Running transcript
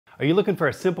Are you looking for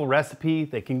a simple recipe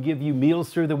that can give you meals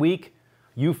through the week?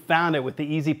 You found it with the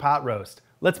Easy Pot Roast.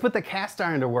 Let's put the cast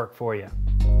iron to work for you.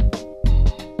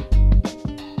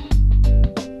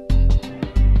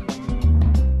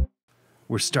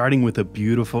 We're starting with a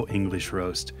beautiful English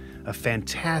roast, a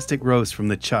fantastic roast from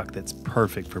the chuck that's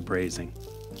perfect for braising.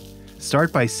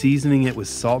 Start by seasoning it with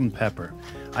salt and pepper.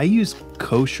 I use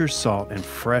kosher salt and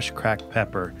fresh cracked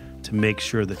pepper to make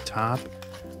sure the top,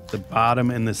 the bottom,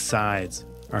 and the sides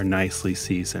are nicely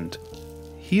seasoned.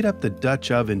 Heat up the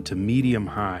Dutch oven to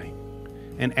medium-high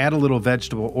and add a little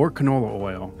vegetable or canola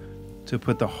oil to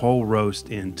put the whole roast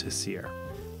in to sear.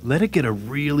 Let it get a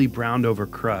really browned over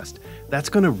crust. That's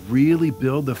going to really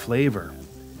build the flavor.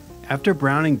 After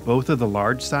browning both of the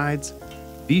large sides,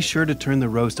 be sure to turn the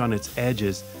roast on its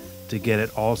edges to get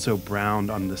it also browned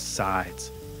on the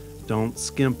sides. Don't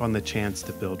skimp on the chance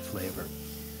to build flavor.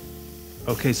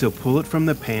 Okay, so pull it from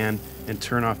the pan and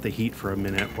turn off the heat for a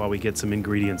minute while we get some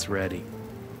ingredients ready.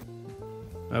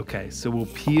 Okay, so we'll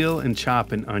peel and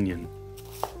chop an onion.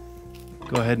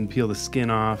 Go ahead and peel the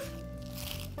skin off.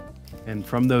 And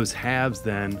from those halves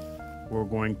then, we're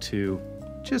going to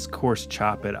just coarse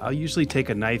chop it. I'll usually take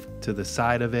a knife to the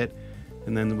side of it,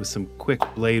 and then with some quick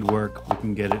blade work, we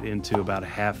can get it into about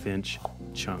 1/2 inch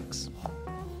chunks.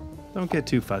 Don't get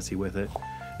too fussy with it.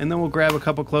 And then we'll grab a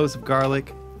couple cloves of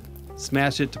garlic,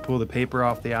 smash it to pull the paper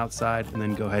off the outside, and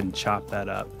then go ahead and chop that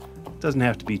up. It doesn't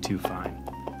have to be too fine.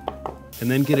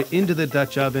 And then get it into the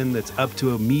Dutch oven that's up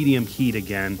to a medium heat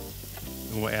again.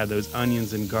 And we'll add those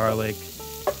onions and garlic.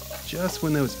 Just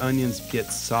when those onions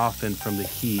get softened from the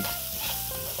heat,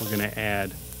 we're gonna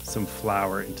add some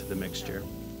flour into the mixture.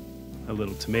 A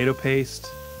little tomato paste,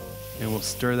 and we'll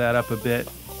stir that up a bit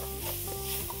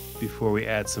before we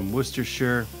add some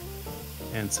Worcestershire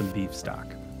and some beef stock.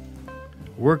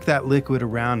 Work that liquid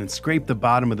around and scrape the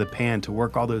bottom of the pan to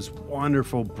work all those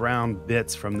wonderful brown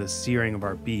bits from the searing of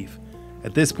our beef.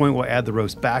 At this point, we'll add the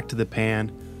roast back to the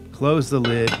pan, close the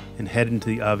lid, and head into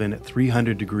the oven at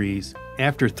 300 degrees.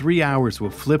 After 3 hours,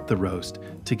 we'll flip the roast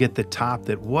to get the top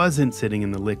that wasn't sitting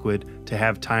in the liquid to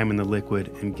have time in the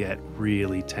liquid and get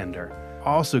really tender.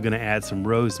 Also gonna add some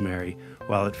rosemary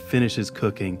while it finishes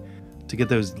cooking to get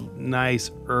those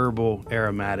nice herbal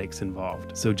aromatics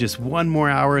involved. So just 1 more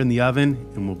hour in the oven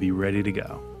and we'll be ready to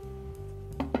go.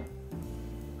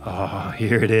 Oh,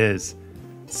 here it is.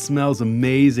 It smells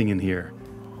amazing in here.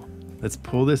 Let's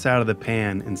pull this out of the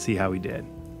pan and see how we did.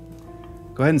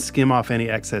 Go ahead and skim off any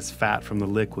excess fat from the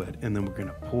liquid, and then we're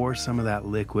gonna pour some of that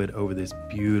liquid over this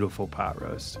beautiful pot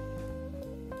roast.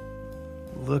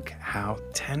 Look how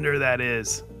tender that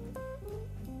is.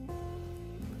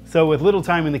 So with little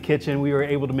time in the kitchen, we were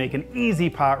able to make an easy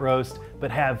pot roast,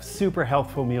 but have super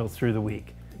healthful meals through the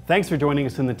week. Thanks for joining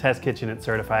us in the test kitchen at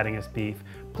Certified Angus Beef.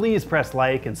 Please press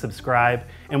like and subscribe,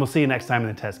 and we'll see you next time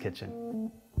in the test kitchen.